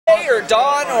or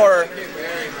Dawn or...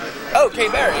 Oh,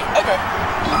 K-Berry. Okay.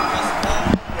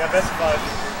 Yeah, best of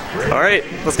 5. All right,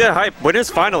 let's get hype. Winners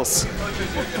finals.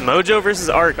 Mojo versus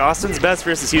Arc. Austin's best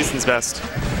versus Houston's best.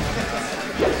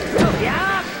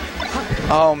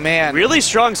 Oh, man. Really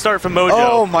strong start from Mojo.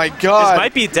 Oh, my God. This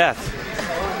might be death.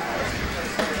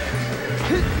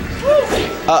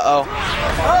 Uh-oh.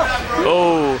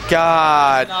 Oh.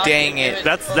 God dang it.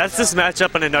 That's this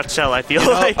matchup in a nutshell, I feel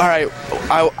like. All right.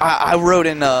 I rode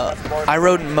in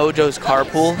Mojo's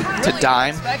carpool to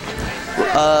Dime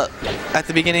at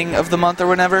the beginning of the month or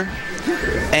whenever.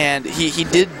 And he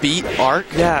did beat Arc.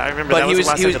 Yeah, I remember that. But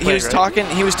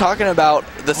he was talking about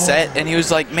the set, and he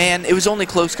was like, man, it was only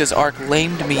close because Arc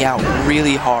lamed me out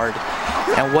really hard.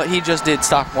 And what he just did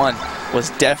stock 1 was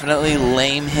definitely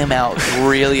lame him out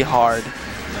really hard.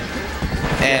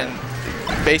 And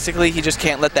basically he just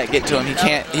can't let that get to him.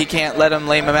 He can't let him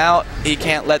lame him out. He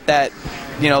can't let that,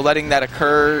 letting that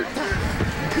occur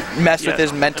mess with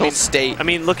his mental state. I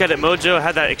mean, look at it. Mojo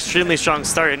had that extremely strong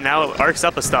start, and now Arc's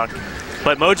up a stock.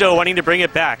 But Mojo wanting to bring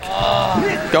it back.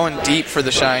 Going deep for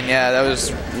the shine, yeah, that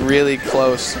was really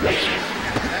close.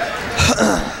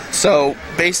 So,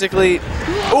 basically,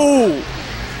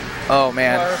 oh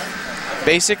man.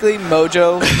 Basically,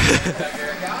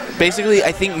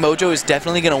 I think Mojo is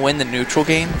definitely going to win the neutral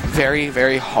game very,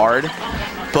 very hard.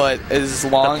 But as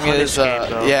long as,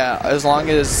 as long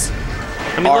as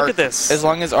look at this. As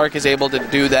long as Arc is able to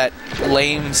do that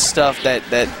lame stuff that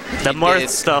Marth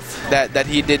stuff that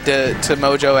he did to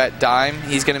Mojo at Dime,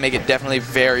 he's going to make it definitely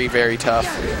very, very tough.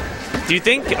 Do you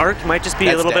think Arc might just be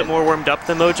a little bit more warmed up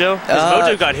than Mojo? Because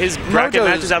Mojo got his bracket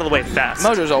matches out of the way fast.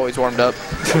 Mojo's always warmed up.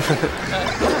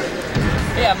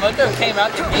 Yeah, Mojo came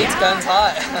out the gates guns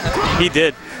hot. He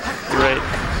did. You're right.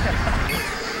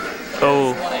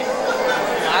 Oh.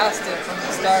 Lasted from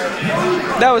the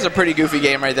start. That was a pretty goofy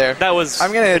game right there. That was.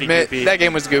 I'm gonna admit that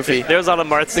game was goofy. There's a lot of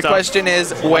Marth stuff. The question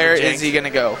is, where is he gonna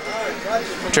go?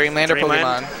 Dreamland or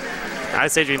Pokemon? I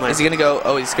say Dreamland. Is he gonna go?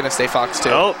 Oh, he's gonna stay Fox too.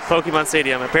 Oh, Pokemon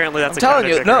Stadium. Apparently that's I'm telling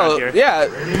you, no, here. yeah,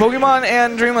 Pokemon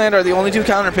and Dreamland are the only 2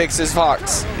 counter picks is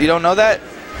Fox. You don't know that?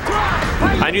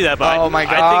 I knew that, but oh my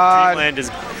God. I think Dreamland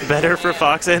is better for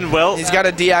Fox, and well, he's got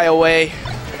to DI away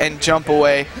and jump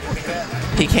away.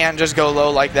 He can't just go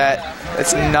low like that.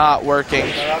 It's not working.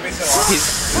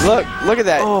 Look at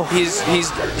that. Oh.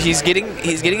 He's getting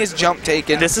his jump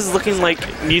taken. This is looking like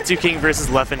Mewtwo King versus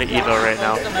Leffen at Evo right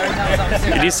now.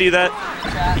 Did you see that?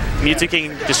 Mewtwo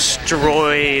King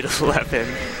destroyed Leffen.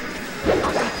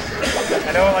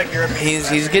 I know, like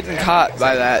he's getting caught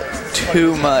by that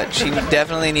too much. He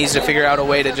definitely needs to figure out a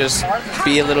way to just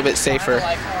be a little bit safer.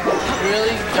 Like,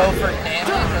 really go for damage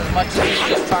as much as he's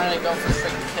just trying to go for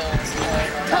straight kills.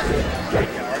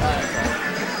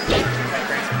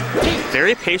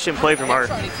 Very patient play from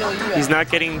Arc. He's not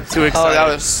getting too excited. Oh, that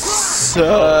was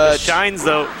such... Shines,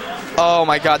 though. Oh,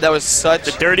 my God. That was such...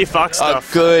 The dirty Fox stuff.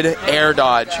 A good air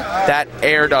dodge. That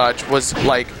air dodge was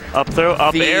like... Up throw,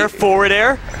 up air, forward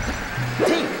air.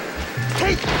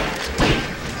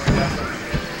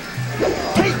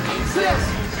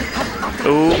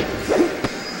 Ooh.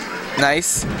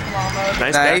 Nice.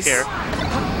 Nice back air.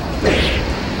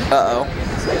 Uh-oh.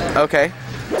 Okay.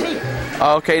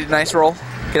 Okay, nice roll.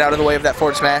 Get out of the way of that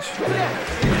forward smash.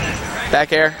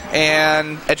 Back air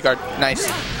and edge guard. Nice.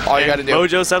 All you got to do.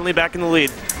 Mojo suddenly back in the lead.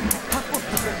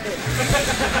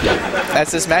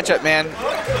 That's this matchup, man.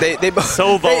 They both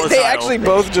so volatile. They actually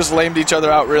both just lamed each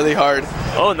other out really hard.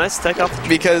 Oh, nice tech off.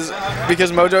 Because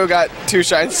Mojo got 2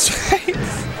 shine strikes.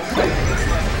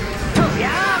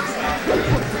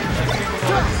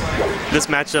 This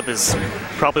matchup is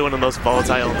probably one of the most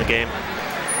volatile in the game.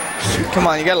 Come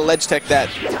on, you got to ledge tech that.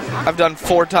 I've done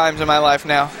 4 times in my life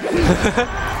now.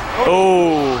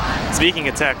 Oh, speaking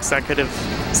of techs, that could have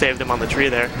saved him on the tree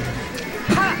there.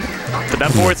 But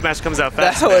that forward smash comes out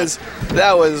fast.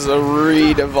 That was a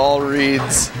read of all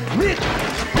reads.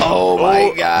 Oh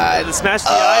my God! The smash the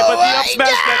eye, but the up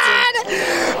smash gets him.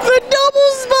 The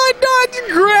double spot dodge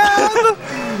grab.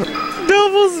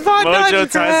 Double spot dodge grab.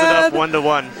 Mojo ties it up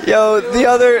 1-1. Yo, the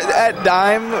other at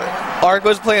Dime, Arc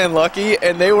was playing Lucky,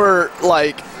 and they were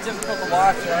like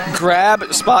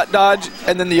grab, spot dodge,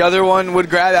 and then the other one would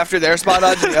grab after their spot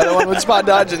dodge, and the other one would spot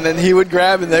dodge, and then he would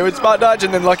grab, and they would spot dodge,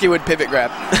 and then Lucky would pivot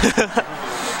grab.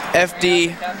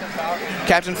 FD,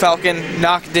 Captain Falcon,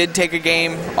 Nock did take a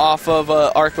game off of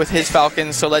Arc with his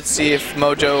Falcon, so let's see if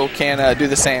Mojo can do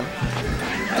the same.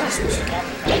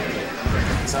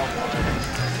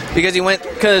 Because he went,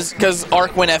 because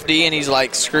Arc went FD, and he's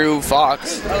like, screw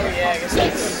Fox. Oh yeah, I guess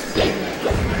that's...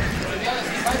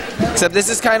 Except this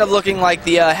is kind of looking like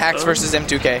the Hacks versus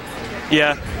M2K.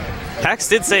 Yeah. Hax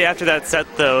did say after that set,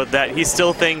 though, that he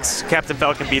still thinks Captain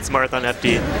Falcon beats Marth on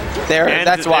FD. And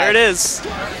that's why. There it is.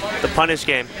 The punish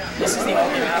game.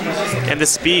 And the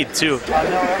speed, too.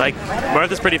 Like,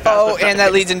 Marth is pretty fast. Oh, and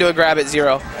that leads into a grab at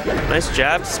 0. Nice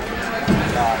jabs.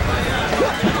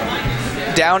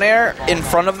 Down air in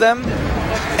front of them,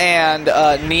 and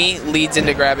knee leads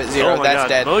into grab at 0. Oh my That's God.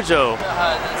 dead. Mojo.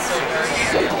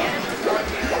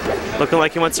 Looking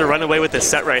like he wants to run away with this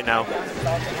set right now.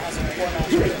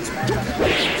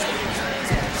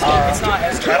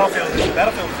 Battlefield is good.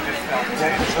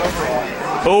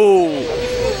 Oh!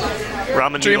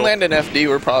 Ramen noodle. Dreamland and FD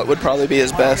would probably be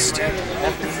his best.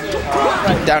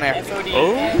 Down air.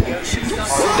 Oh!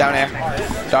 Down air.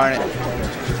 Darn it.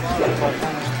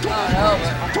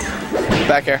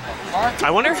 Back air.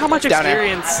 I wonder how much Down air.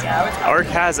 experience Arc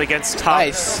has against top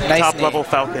Nice level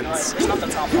Falcons.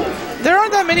 There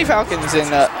aren't that many Falcons in.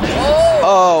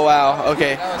 Oh wow.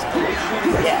 Okay.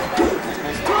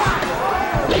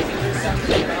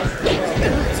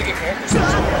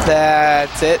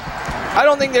 That's it. I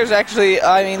don't think there's actually.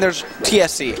 I mean, there's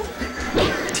TSC.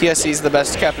 TSC is the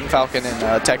best Captain Falcon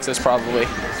in Texas, probably.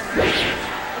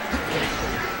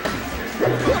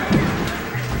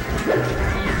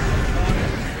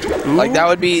 Ooh. Like that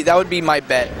would be my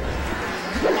bet.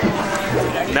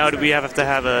 Now do we have to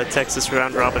have a Texas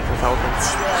round robin for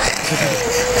Falcons?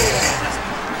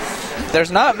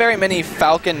 There's not very many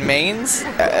Falcon mains.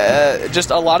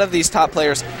 Just a lot of these top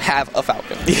players have a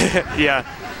Falcon. Yeah.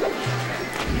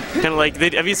 Kind of like,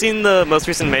 have you seen the most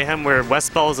recent Mayhem where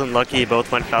Westballs and Lucky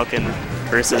both went Falcon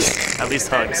versus at least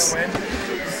Hugs?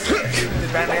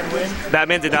 Did Batman win?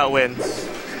 Batman did not win.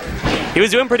 He was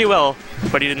doing pretty well,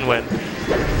 but he didn't win.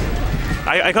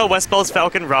 I call Westballs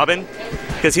Falcon Robin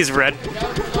because he's red.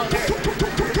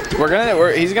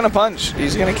 He's gonna punch.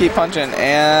 He's gonna keep punching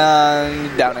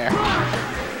and down air.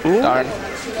 Ooh. Darn.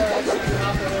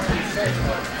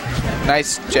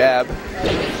 Nice jab.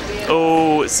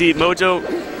 Oh, see Mojo.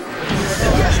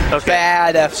 Okay.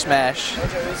 Bad F smash.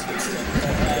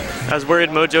 I was worried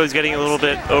Mojo is getting a little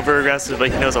bit over aggressive,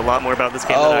 but he knows a lot more about this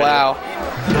game Oh than I wow.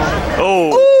 do.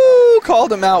 Oh. Ooh,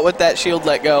 called him out with that shield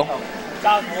let go.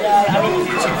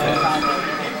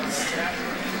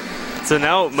 So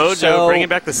now Mojo bringing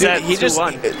back the set. He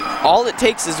 2-1. all it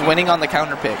takes is winning on the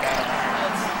counter pick.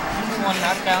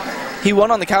 He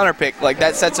won on the counter pick. Like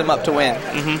that sets him up to win.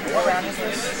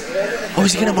 Oh,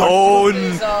 is he gonna mark?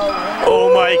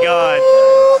 Oh my God.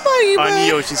 Oh, baby. On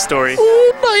Yoshi's story.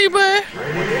 Oh, baby.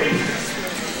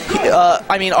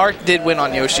 I mean, Arc did win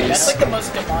on Yoshi's. That's like the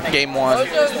most demonic. Game 1.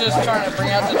 Mojo's just trying to bring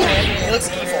out the champion. He looks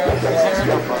evil.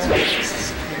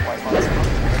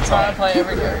 Trying to play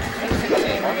every character.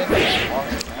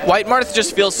 White Marth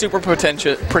just feels super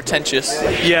pretentious.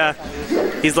 Yeah.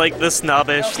 He's like the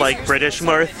snobbish, like British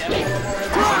Marth.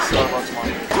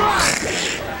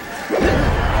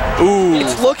 Ooh.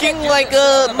 It's looking like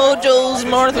Mojo's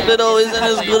Marth Ditto isn't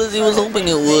as good as he was hoping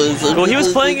it was. Well, he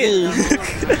was playing it.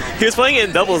 He was playing it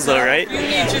in doubles, though, right?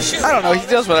 I don't know. He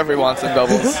does whatever he wants in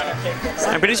doubles.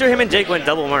 I'm pretty sure him and Jake went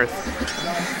double Marth.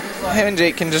 Him and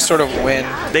Jake can just sort of win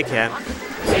They can.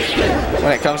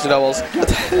 when it comes to doubles.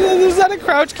 Is that a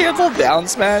crouch cancel down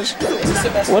smash?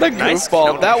 What a Nice goofball.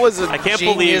 counter. That was a I can't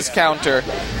genius believe- counter.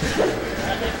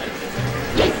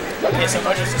 Okay, so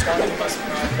Mojo's just going to the most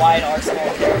wide arsenal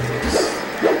of characters.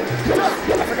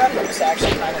 I forgot he was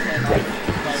actually kind of playing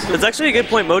like That's actually a good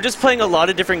point. Mojo's playing a lot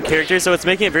of different characters, so it's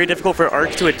making it very difficult for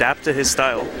Arc to adapt to his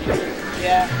style.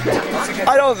 yeah. That's a good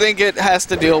I don't think it has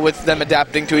to deal with them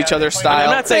adapting to each other's style.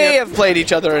 not saying They that- have played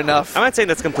each other enough. I'm not saying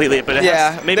that's completely it, but it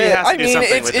Yeah, has, maybe it has to do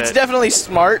something with it's it. definitely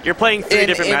smart. You're playing three in-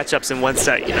 different in- matchups in one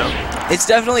set, you know? It's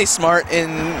definitely smart in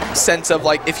sense of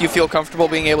like if you feel comfortable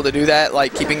being able to do that,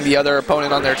 like keeping the other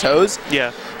opponent on their toes.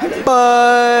 Yeah.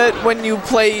 But when you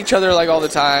play each other like all the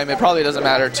time, it probably doesn't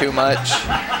matter too much.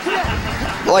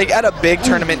 Like at a big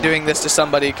tournament, doing this to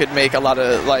somebody could make a lot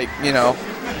of like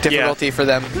difficulty for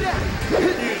them.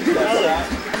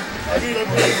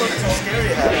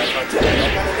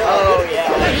 Oh,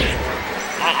 yeah.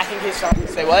 I think he's trying to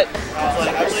Say what? I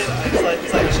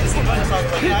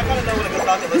kind of know what a good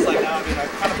Falcon looks like now. I mean, I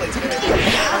kind of played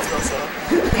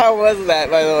Spirit. How was that,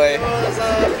 by the way? It was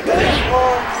really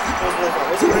fun.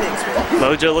 It was a learning experience.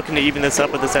 Mojo looking to even this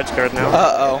up with this edge guard now.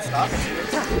 Uh-oh.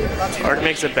 Arc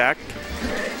makes it back.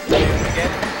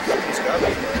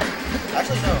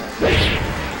 Actually, no.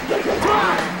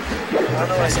 I don't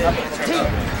know what I said.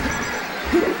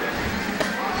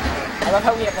 I love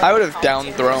how we have I would have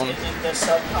down thrown. in the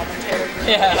sub-commentary.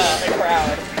 Yeah, the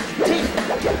crowd.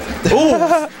 Ooh!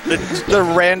 The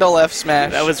Randall F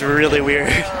smash. That was really weird.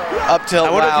 Up till I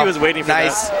wonder if wow. he was waiting for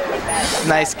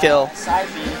nice kill. Side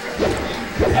B.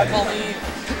 I believe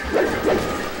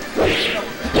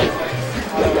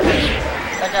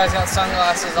that guy's got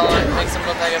sunglasses on. It makes him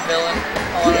look like a villain.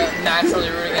 I want to naturally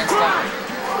root against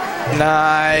him.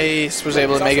 Nice. Was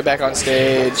able to make it back on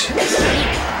stage.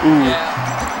 Yeah.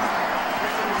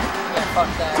 Yeah, fuck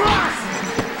that.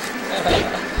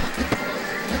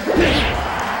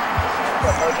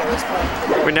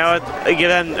 We're now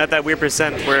again at that weird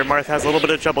percent where Marth has a little bit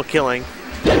of trouble killing.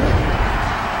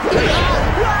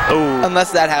 Oh.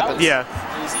 Unless that happens. Yeah.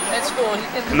 It's cool.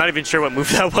 I'm not even sure what move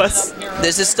that was.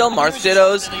 This is still Marth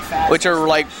Dittos, which are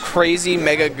like crazy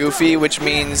mega goofy, which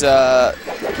means, you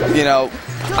know,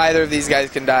 either of these guys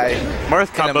can die.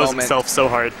 Marth in a combos moment. himself so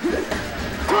hard.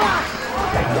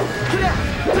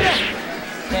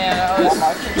 Yeah,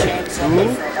 Marth can change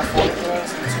something from a forward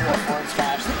throws into a forward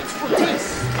smash.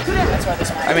 That's why this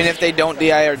might I mean, if they don't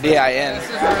DI or DIN. This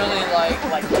is really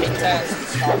like intense and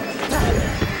strong.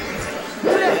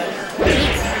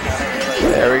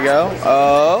 There we go.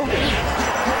 Oh.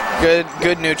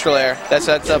 Good neutral air. That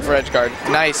sets up for edge guard.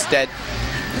 Nice, dead.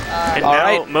 And All now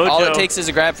right. Mojo, All it takes is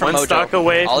a grab from one Mojo. stock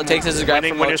away All it from takes is a grab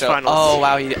winning from winners Mojo. finals. Oh,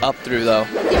 wow. He up through, though.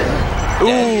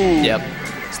 Ooh. Yep.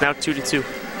 It's now 2-2.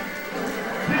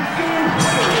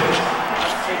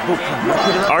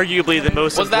 Arguably the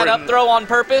most Was that important. up throw on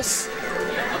purpose?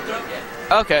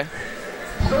 Okay.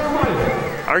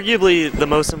 Arguably the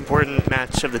most important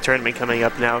match of the tournament coming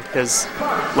up now, because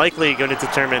likely going to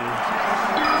determine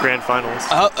grand finals.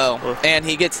 Uh-oh. And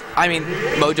he gets, I mean,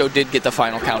 Mojo did get the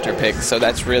final counter pick, so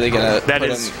that's really going to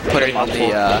put him on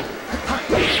the...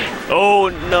 Oh,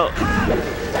 no.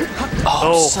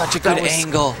 Oh, such a that good was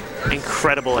angle.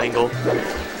 Incredible angle.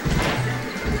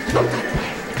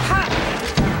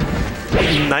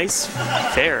 Nice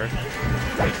fair.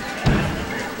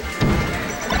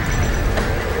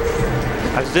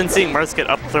 I've been seeing Marth get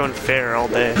up thrown fair all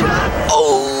day.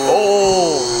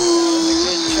 Oh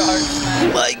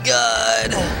my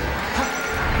god.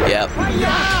 Yep.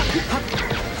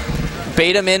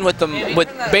 Bait him in with the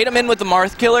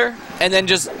Marth killer and then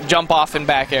just jump off and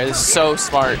back air. This is so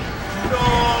smart.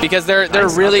 Because they're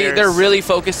Nice really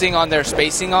focusing on their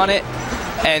spacing on it.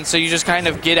 And so you just kind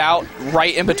of get out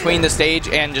right in between the stage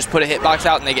and just put a hitbox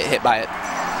out and they get hit by it.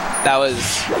 That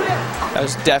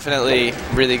was definitely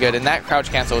really good. And that crouch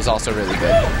cancel was also really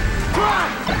good.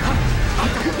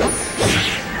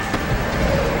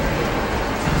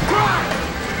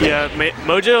 Yeah,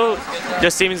 Mojo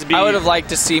just seems to be... I would have liked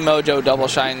to see Mojo double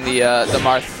shine the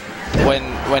Marth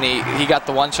when he got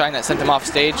the one shine that sent him off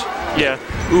stage. Yeah.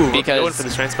 Ooh, because going for the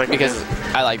shrine spike because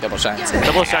again. I like double shines.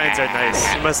 Double shines are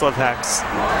nice. You must love hacks.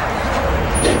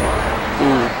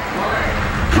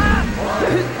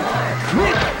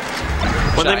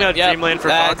 One thing about Dreamland for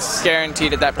that's Fox.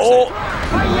 guaranteed at that percent.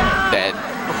 Dead.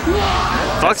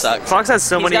 Fox has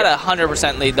so many. He's got a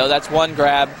 100% lead though. That's one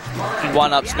grab,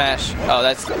 one up smash. Oh,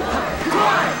 that's.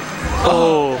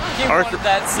 Oh,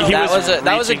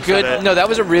 That was a good. No, that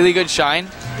was a really good shine,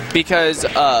 because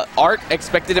Art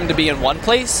expected him to be in one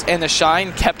place, and the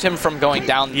shine kept him from going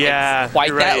down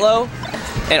quite that low.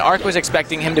 And Arc was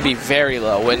expecting him to be very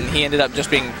low, when he ended up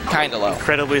just being kind of low.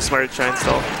 Incredibly smart shine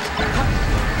stall.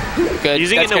 Good.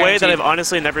 Using it in a way that I've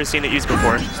honestly never seen it used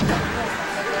before.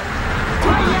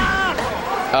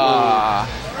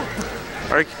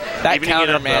 Arc, that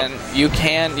counter, man, you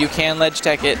can ledge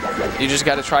tech it. You just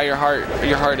got to try your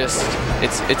hardest.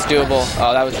 It's doable.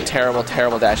 Oh, that was a terrible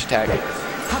dash attack.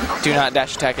 Do not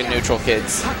dash attack in neutral,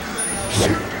 kids.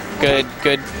 Good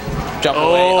jump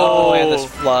away. Oh, and this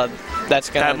flood. That's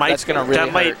gonna really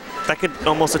hurt. That could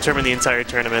almost determine the entire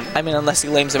tournament. I mean, unless he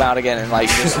lames him out again and like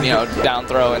just down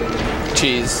throw and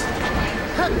cheese.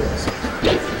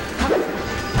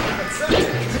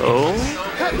 Oh,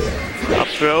 up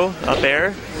throw, up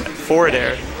air, forward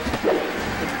air.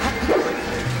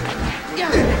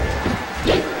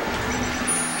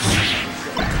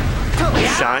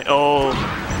 Shine. Oh.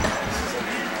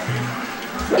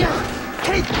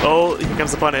 Oh, here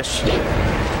comes the punish.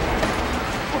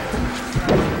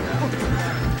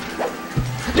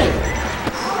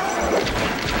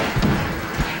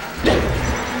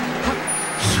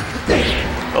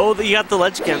 Oh, you got the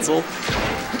ledge cancel.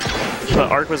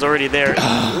 But Arc was already there.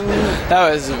 That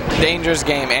was a dangerous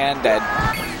game and dead.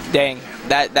 Dang.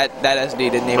 That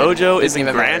SD didn't even. Mojo is in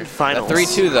even grand matter. finals.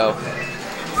 3-2 though.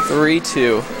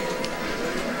 3-2.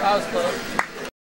 That was close.